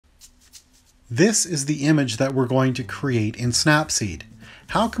This is the image that we're going to create in Snapseed.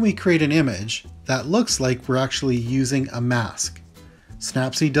 How can we create an image that looks like we're actually using a mask?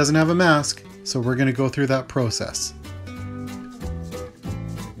 Snapseed doesn't have a mask, so we're going to go through that process.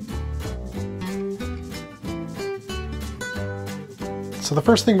 So the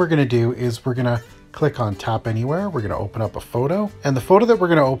first thing we're going to do is we're going to click on Tap Anywhere. We're going to open up a photo, and the photo that we're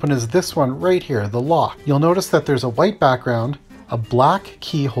going to open is this one right here, the lock. You'll notice that there's a white background, a black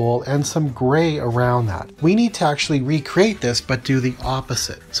keyhole, and some gray around that. We need to actually recreate this, but do the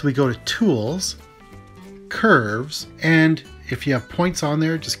opposite. So we go to Tools, Curves, and if you have points on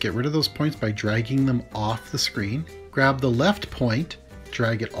there, just get rid of those points by dragging them off the screen. Grab the left point,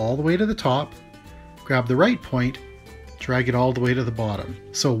 drag it all the way to the top, grab the right point, drag it all the way to the bottom.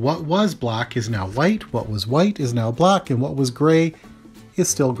 So what was black is now white, what was white is now black, and what was gray is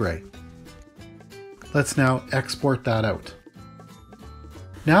still gray. Let's now export that out.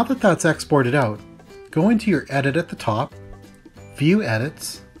 Now that that's exported out, go into your edit at the top, View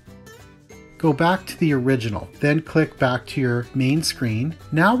Edits, go back to the original, then click back to your main screen.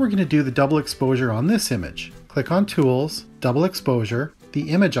 Now we're going to do the double exposure on this image. Click on Tools, Double Exposure, the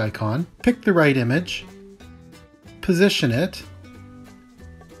image icon, pick the right image, position it,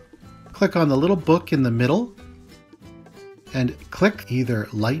 click on the little book in the middle, and click either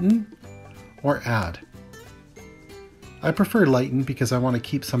Lighten or Add. I prefer Lighten because I want to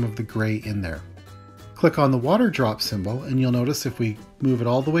keep some of the gray in there. Click on the water drop symbol, and you'll notice if we move it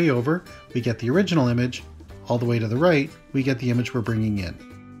all the way over, we get the original image. All the way to the right, we get the image we're bringing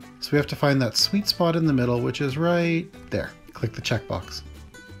in. So we have to find that sweet spot in the middle, which is right there. Click the checkbox.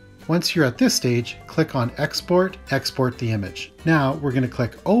 Once you're at this stage, click on Export, export the image. Now we're going to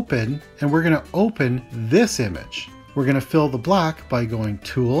click Open, and we're going to open this image. We're going to fill the black by going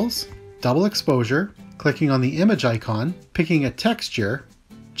Tools, Double Exposure, clicking on the image icon, picking a texture,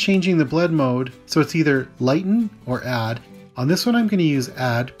 changing the blend mode so it's either Lighten or Add. On this one I'm going to use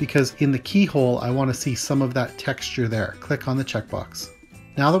Add because in the keyhole I want to see some of that texture there. Click on the checkbox.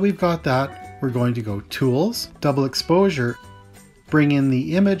 Now that we've got that, we're going to go Tools, Double Exposure, bring in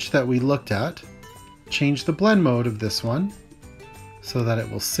the image that we looked at, change the blend mode of this one so that it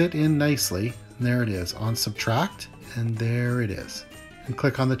will sit in nicely. And there it is on Subtract, and there it is. And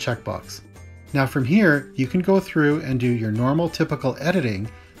click on the checkbox. Now from here, you can go through and do your normal typical editing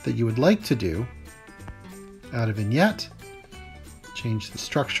that you would like to do. Add a vignette, change the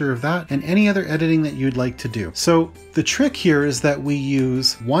structure of that, and any other editing that you'd like to do. So the trick here is that we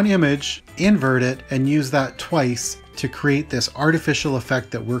use one image, invert it, and use that twice to create this artificial effect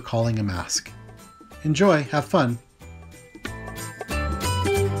that we're calling a mask. Enjoy, have fun.